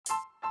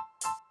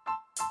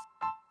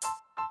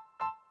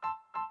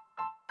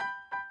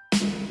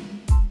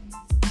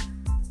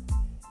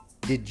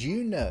Did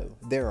you know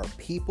there are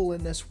people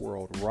in this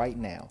world right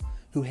now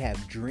who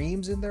have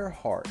dreams in their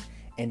heart,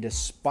 and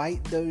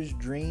despite those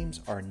dreams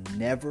are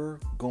never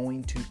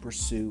going to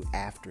pursue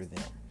after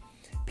them?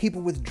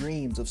 People with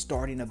dreams of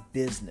starting a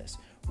business,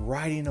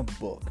 writing a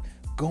book,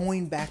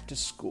 going back to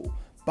school,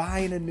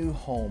 buying a new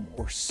home,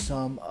 or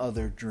some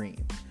other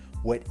dream.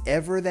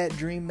 Whatever that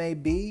dream may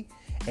be,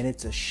 and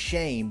it's a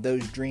shame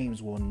those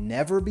dreams will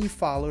never be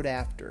followed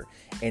after,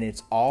 and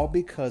it's all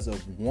because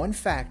of one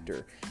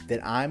factor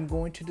that I'm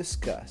going to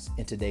discuss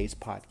in today's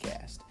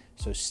podcast.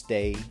 So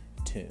stay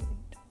tuned.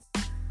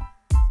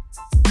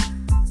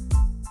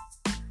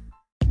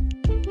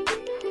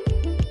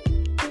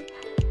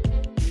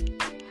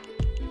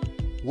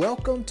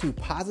 Welcome to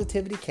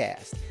Positivity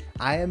Cast.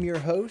 I am your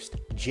host,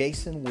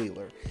 Jason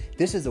Wheeler.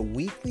 This is a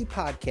weekly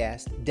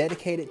podcast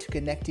dedicated to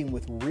connecting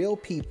with real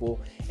people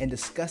and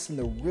discussing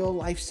the real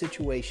life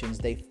situations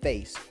they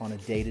face on a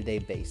day-to-day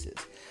basis.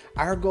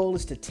 Our goal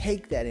is to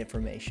take that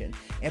information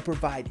and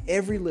provide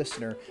every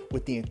listener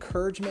with the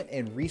encouragement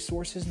and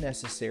resources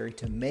necessary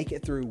to make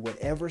it through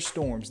whatever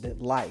storms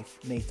that life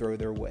may throw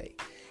their way.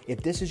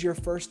 If this is your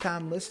first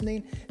time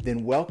listening,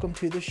 then welcome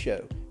to the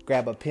show.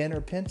 Grab a pen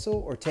or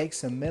pencil or take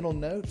some mental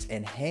notes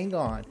and hang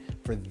on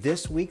for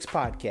this week's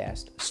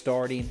podcast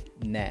starting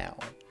now.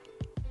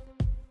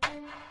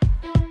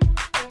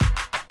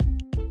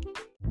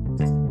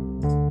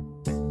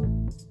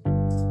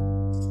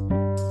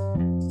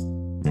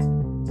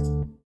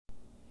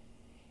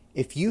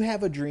 If you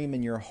have a dream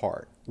in your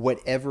heart,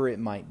 whatever it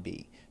might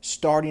be,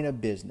 starting a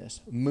business,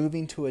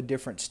 moving to a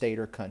different state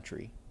or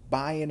country,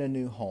 buying a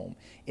new home,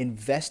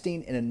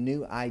 investing in a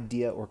new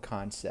idea or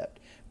concept,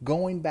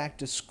 going back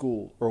to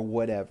school or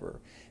whatever,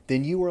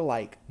 then you are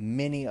like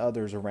many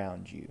others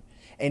around you.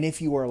 And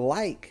if you are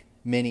like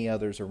many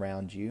others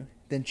around you,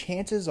 then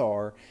chances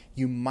are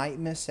you might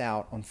miss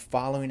out on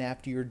following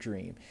after your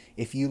dream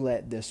if you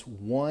let this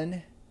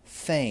one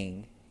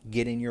thing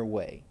get in your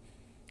way: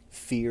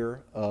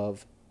 fear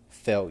of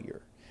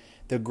failure.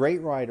 The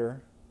great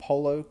writer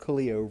Paulo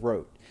Coelho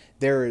wrote,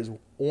 "There is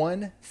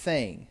one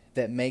thing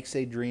that makes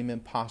a dream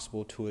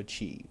impossible to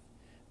achieve: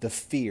 the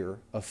fear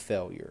of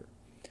failure."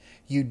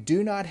 You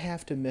do not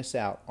have to miss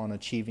out on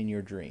achieving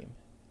your dream.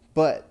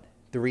 But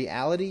the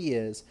reality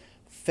is,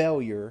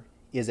 failure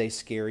is a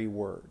scary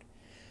word.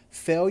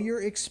 Failure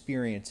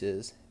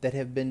experiences that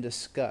have been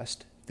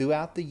discussed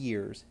throughout the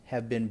years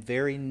have been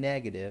very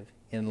negative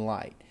in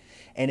light.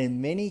 And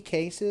in many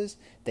cases,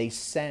 they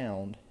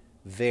sound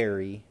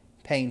very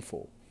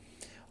painful.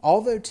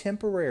 Although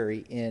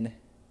temporary in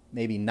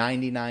maybe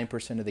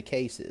 99% of the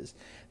cases,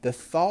 the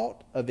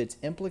thought of its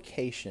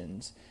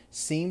implications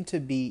seem to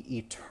be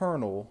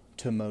eternal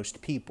to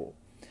most people.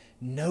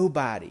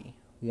 Nobody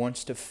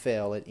wants to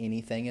fail at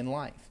anything in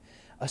life,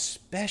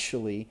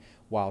 especially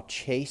while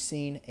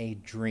chasing a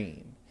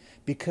dream,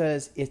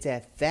 because it's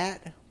at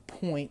that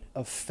point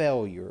of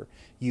failure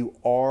you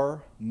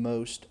are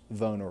most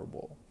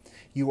vulnerable.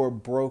 You are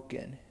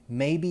broken,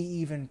 maybe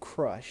even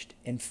crushed,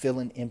 and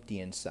feeling empty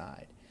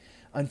inside.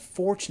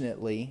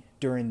 Unfortunately,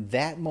 during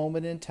that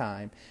moment in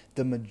time,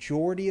 the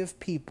majority of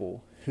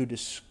people who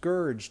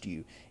discouraged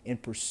you in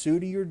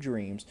pursuit of your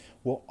dreams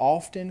will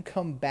often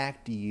come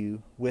back to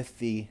you with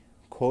the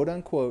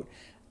quote-unquote,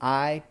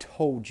 "I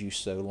told you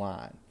so"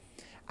 line.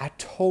 I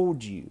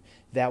told you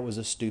that was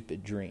a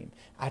stupid dream.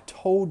 I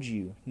told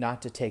you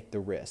not to take the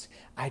risk.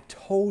 I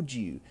told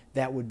you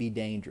that would be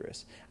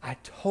dangerous. I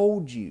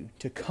told you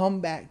to come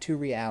back to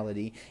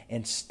reality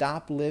and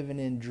stop living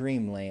in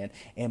dreamland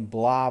and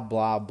blah,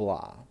 blah,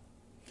 blah.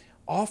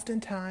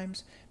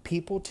 Oftentimes,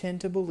 people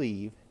tend to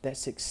believe that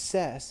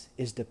success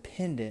is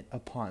dependent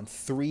upon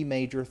three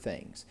major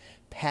things: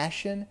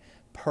 passion,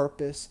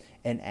 purpose,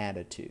 and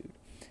attitude.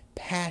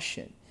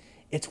 Passion,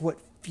 it's what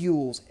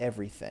fuels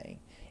everything.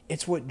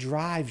 It's what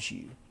drives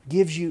you,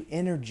 gives you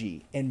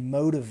energy, and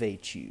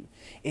motivates you.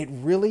 It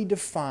really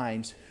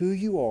defines who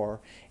you are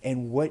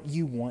and what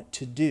you want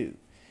to do.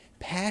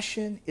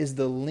 Passion is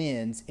the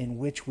lens in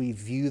which we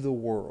view the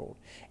world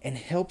and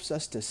helps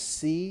us to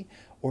see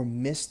or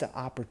miss the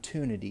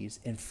opportunities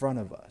in front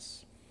of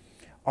us.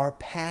 Our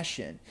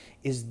passion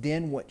is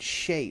then what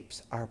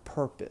shapes our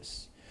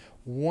purpose.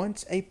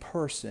 Once a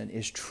person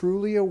is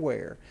truly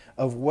aware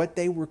of what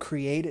they were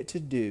created to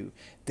do,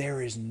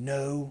 there is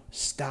no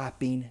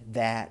stopping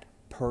that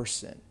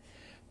person.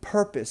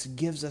 Purpose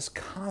gives us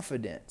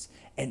confidence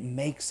and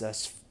makes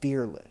us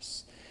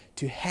fearless.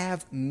 To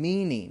have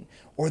meaning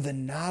or the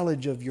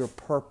knowledge of your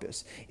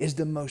purpose is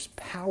the most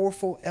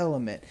powerful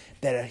element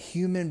that a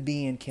human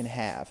being can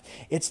have.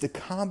 It's the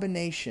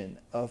combination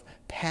of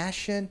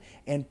passion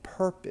and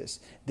purpose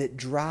that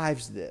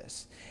drives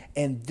this.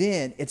 And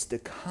then it's the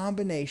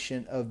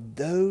combination of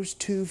those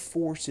two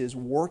forces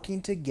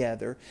working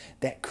together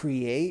that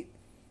create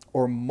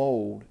or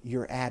mold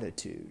your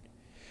attitude.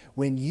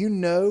 When you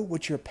know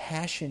what your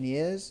passion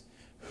is,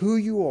 who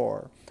you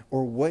are,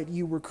 or what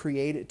you were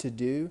created to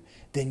do,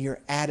 then your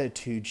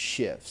attitude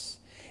shifts.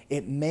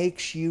 It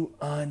makes you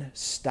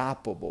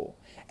unstoppable,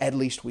 at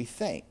least we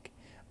think,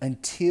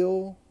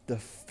 until the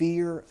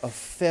fear of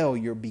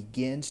failure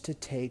begins to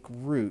take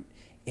root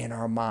in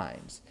our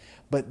minds.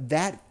 But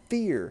that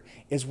fear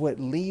is what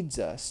leads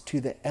us to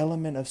the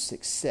element of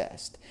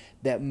success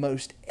that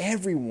most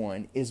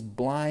everyone is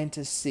blind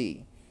to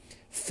see.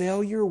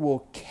 Failure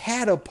will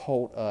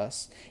catapult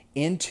us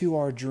into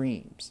our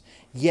dreams.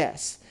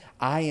 Yes,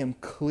 I am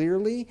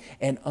clearly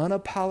and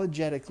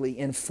unapologetically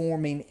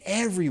informing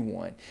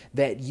everyone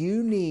that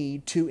you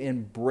need to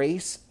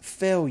embrace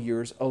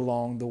failures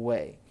along the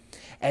way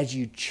as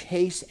you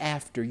chase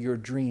after your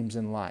dreams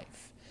in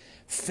life.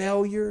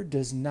 Failure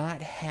does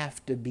not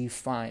have to be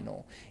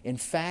final. In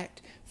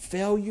fact,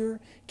 failure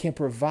can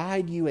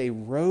provide you a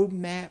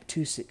roadmap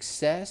to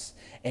success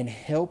and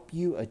help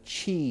you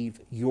achieve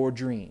your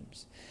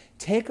dreams.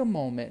 Take a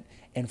moment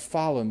and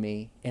follow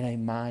me in a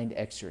mind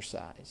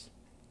exercise.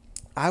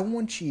 I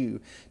want you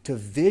to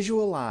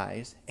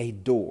visualize a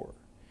door.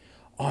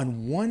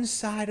 On one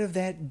side of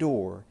that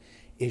door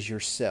is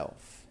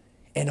yourself,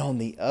 and on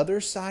the other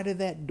side of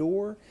that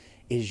door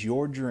is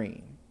your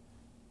dream.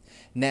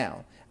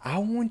 Now, I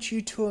want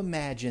you to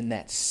imagine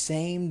that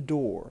same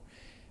door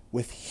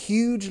with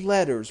huge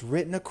letters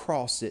written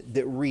across it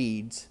that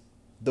reads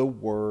the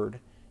word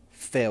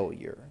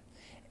failure.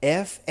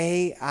 Failure.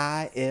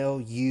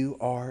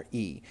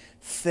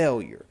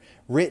 Failure.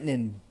 Written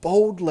in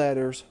bold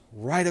letters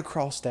right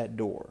across that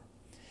door.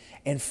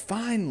 And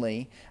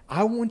finally,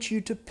 I want you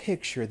to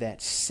picture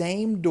that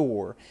same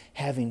door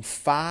having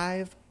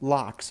 5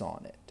 locks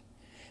on it.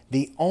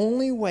 The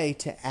only way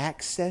to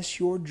access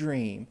your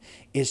dream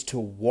is to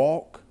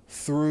walk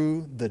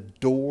through the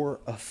door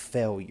of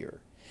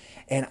failure.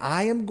 And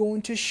I am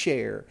going to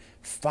share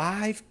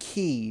 5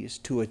 keys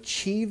to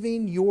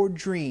achieving your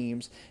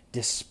dreams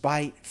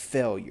despite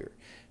failure.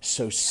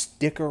 So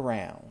stick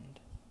around.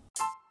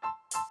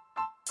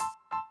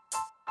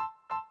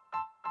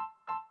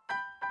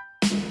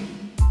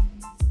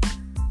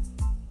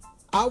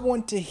 I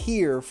want to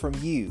hear from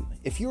you.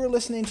 If you are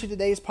listening to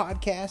today's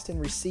podcast and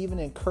receiving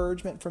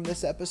encouragement from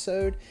this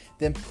episode,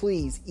 then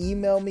please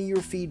email me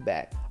your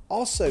feedback.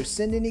 Also,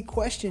 send any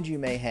questions you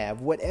may have.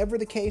 Whatever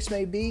the case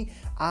may be,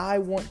 I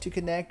want to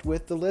connect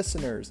with the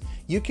listeners.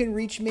 You can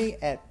reach me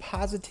at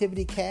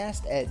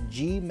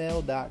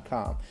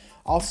positivitycast@gmail.com.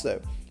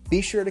 Also,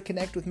 be sure to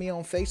connect with me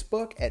on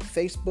Facebook at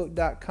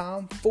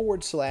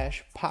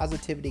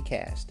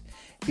facebook.com/positivitycast.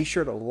 Be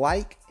sure to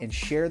like and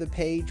share the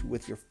page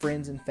with your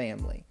friends and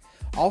family.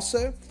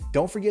 Also,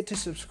 don't forget to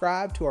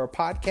subscribe to our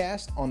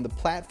podcast on the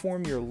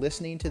platform you're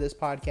listening to this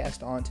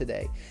podcast on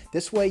today.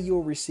 This way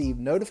you'll receive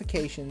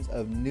notifications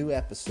of new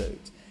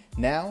episodes.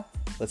 Now,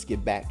 let's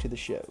get back to the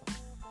show.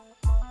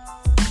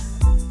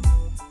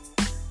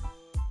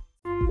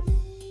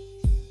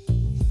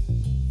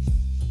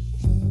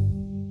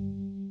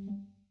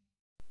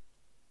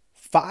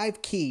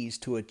 Five keys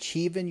to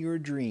achieving your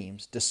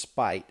dreams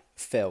despite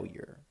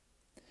failure.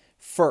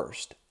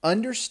 First,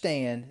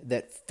 understand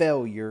that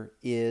failure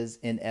is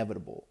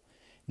inevitable.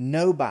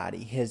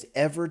 Nobody has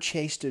ever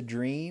chased a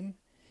dream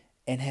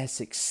and has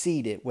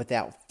succeeded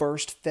without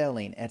first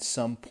failing at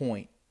some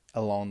point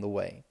along the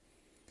way.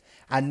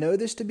 I know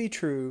this to be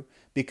true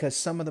because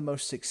some of the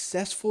most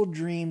successful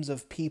dreams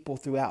of people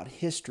throughout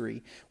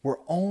history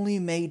were only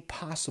made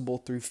possible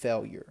through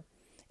failure.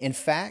 In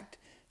fact,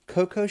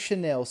 Coco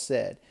Chanel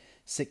said,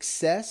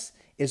 "Success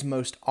is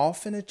most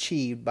often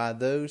achieved by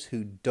those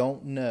who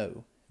don't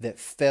know that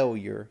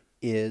failure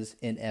is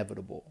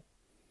inevitable."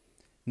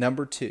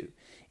 Number 2,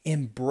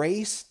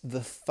 embrace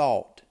the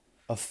thought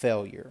of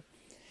failure.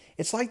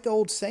 It's like the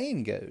old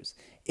saying goes,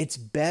 it's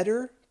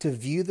better to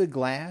view the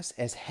glass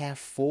as half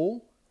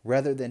full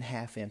rather than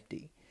half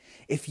empty.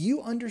 If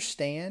you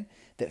understand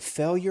that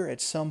failure at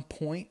some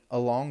point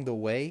along the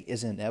way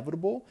is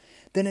inevitable,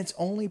 then it's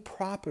only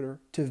proper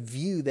to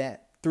view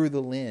that through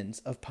the lens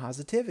of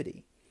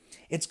positivity.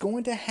 It's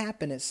going to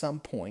happen at some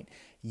point.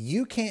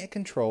 You can't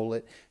control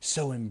it,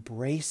 so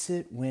embrace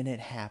it when it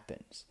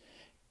happens.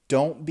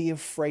 Don't be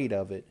afraid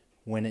of it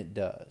when it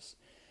does.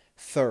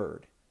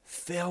 Third,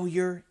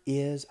 failure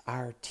is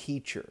our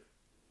teacher.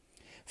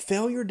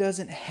 Failure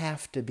doesn't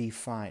have to be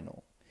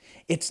final.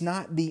 It's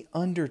not the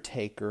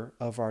undertaker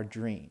of our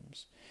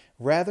dreams.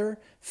 Rather,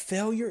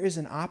 failure is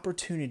an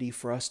opportunity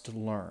for us to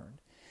learn,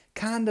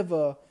 kind of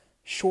a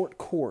short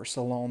course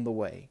along the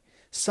way,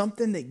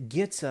 something that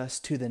gets us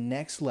to the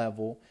next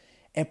level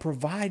and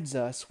provides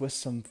us with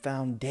some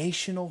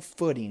foundational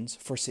footings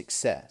for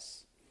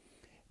success.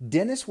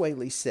 Dennis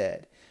Whaley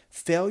said,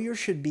 "Failure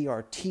should be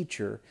our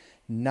teacher,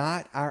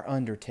 not our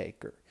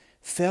undertaker.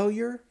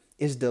 Failure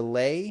is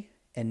delay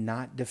and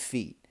not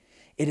defeat.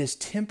 It is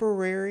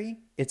temporary,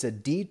 it's a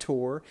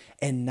detour,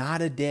 and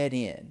not a dead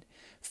end.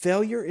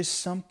 Failure is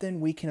something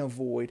we can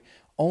avoid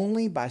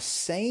only by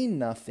saying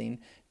nothing,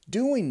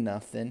 doing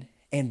nothing,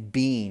 and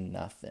being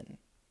nothing."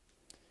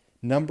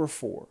 Number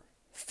 4,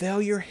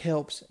 failure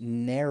helps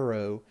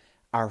narrow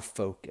our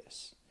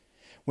focus.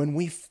 When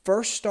we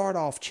first start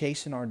off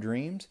chasing our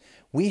dreams,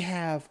 we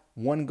have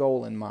one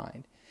goal in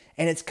mind,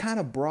 and it's kind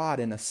of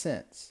broad in a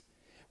sense.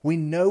 We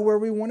know where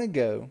we want to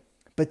go,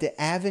 but the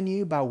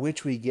avenue by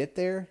which we get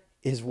there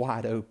is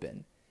wide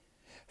open.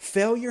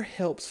 Failure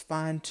helps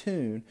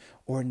fine-tune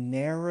or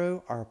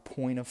narrow our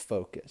point of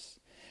focus.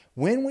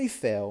 When we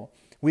fail,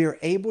 we are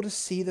able to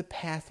see the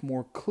path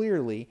more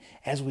clearly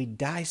as we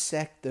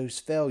dissect those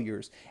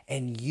failures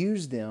and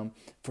use them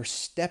for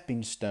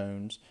stepping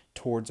stones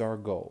towards our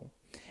goal.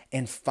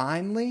 And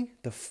finally,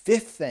 the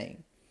fifth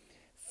thing,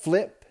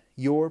 flip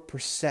your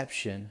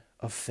perception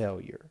of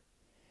failure.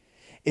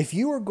 If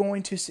you are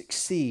going to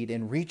succeed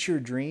and reach your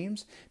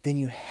dreams, then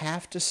you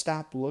have to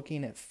stop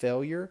looking at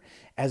failure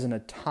as an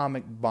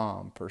atomic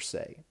bomb per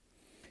se.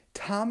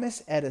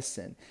 Thomas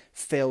Edison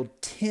failed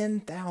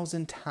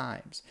 10,000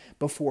 times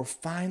before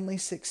finally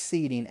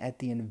succeeding at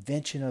the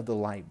invention of the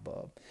light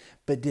bulb.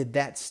 But did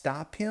that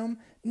stop him?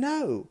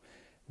 No.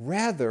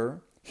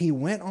 Rather, he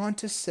went on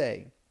to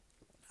say,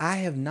 I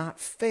have not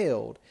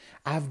failed.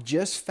 I've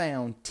just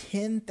found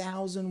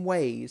 10,000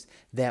 ways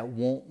that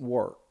won't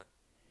work.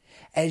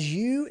 As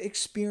you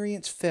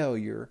experience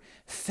failure,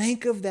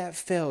 think of that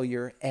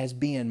failure as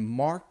being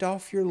marked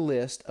off your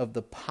list of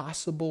the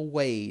possible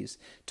ways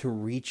to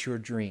reach your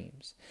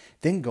dreams.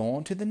 Then go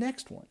on to the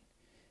next one.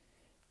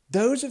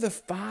 Those are the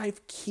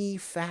 5 key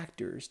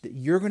factors that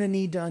you're going to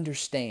need to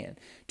understand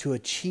to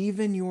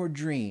achieving your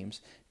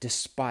dreams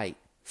despite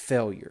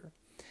failure.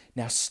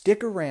 Now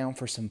stick around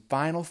for some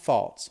final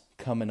thoughts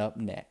coming up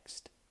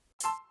next.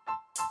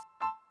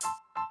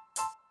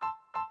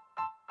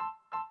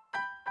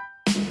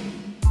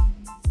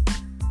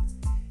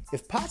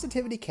 If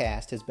Positivity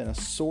Cast has been a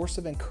source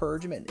of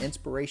encouragement and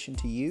inspiration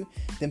to you,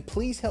 then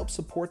please help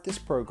support this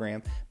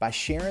program by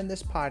sharing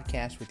this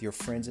podcast with your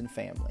friends and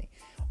family.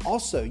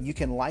 Also, you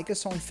can like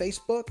us on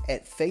Facebook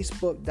at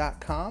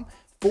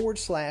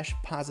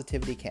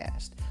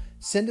facebook.com/positivitycast.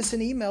 Send us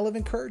an email of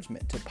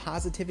encouragement to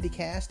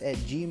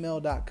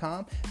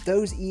positivitycast@gmail.com.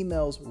 Those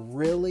emails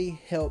really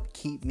help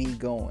keep me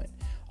going.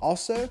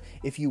 Also,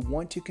 if you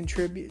want to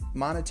contribute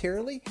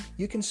monetarily,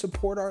 you can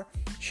support our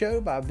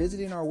show by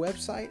visiting our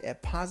website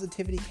at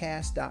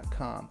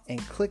positivitycast.com and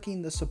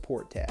clicking the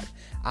support tab.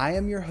 I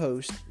am your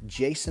host,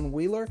 Jason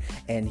Wheeler,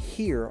 and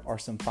here are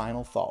some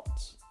final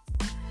thoughts.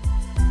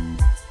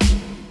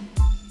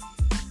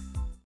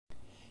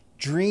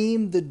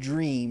 Dream the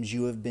dreams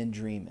you have been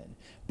dreaming,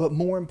 but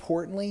more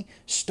importantly,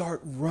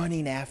 start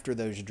running after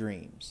those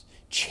dreams.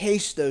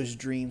 Chase those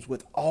dreams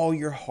with all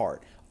your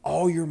heart,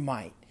 all your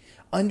might.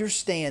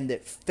 Understand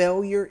that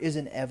failure is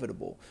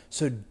inevitable,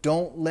 so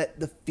don't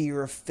let the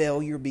fear of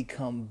failure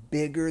become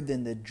bigger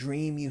than the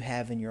dream you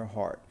have in your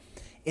heart.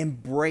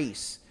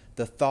 Embrace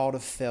the thought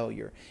of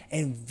failure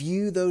and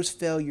view those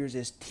failures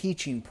as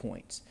teaching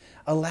points.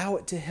 Allow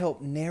it to help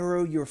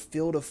narrow your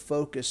field of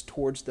focus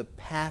towards the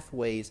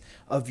pathways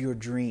of your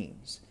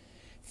dreams.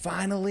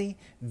 Finally,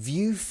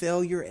 view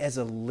failure as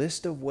a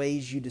list of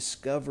ways you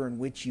discover in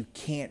which you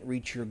can't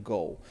reach your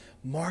goal.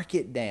 Mark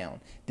it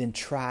down, then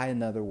try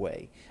another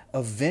way.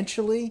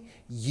 Eventually,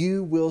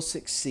 you will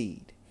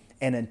succeed.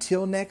 And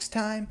until next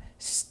time,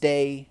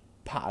 stay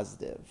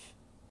positive.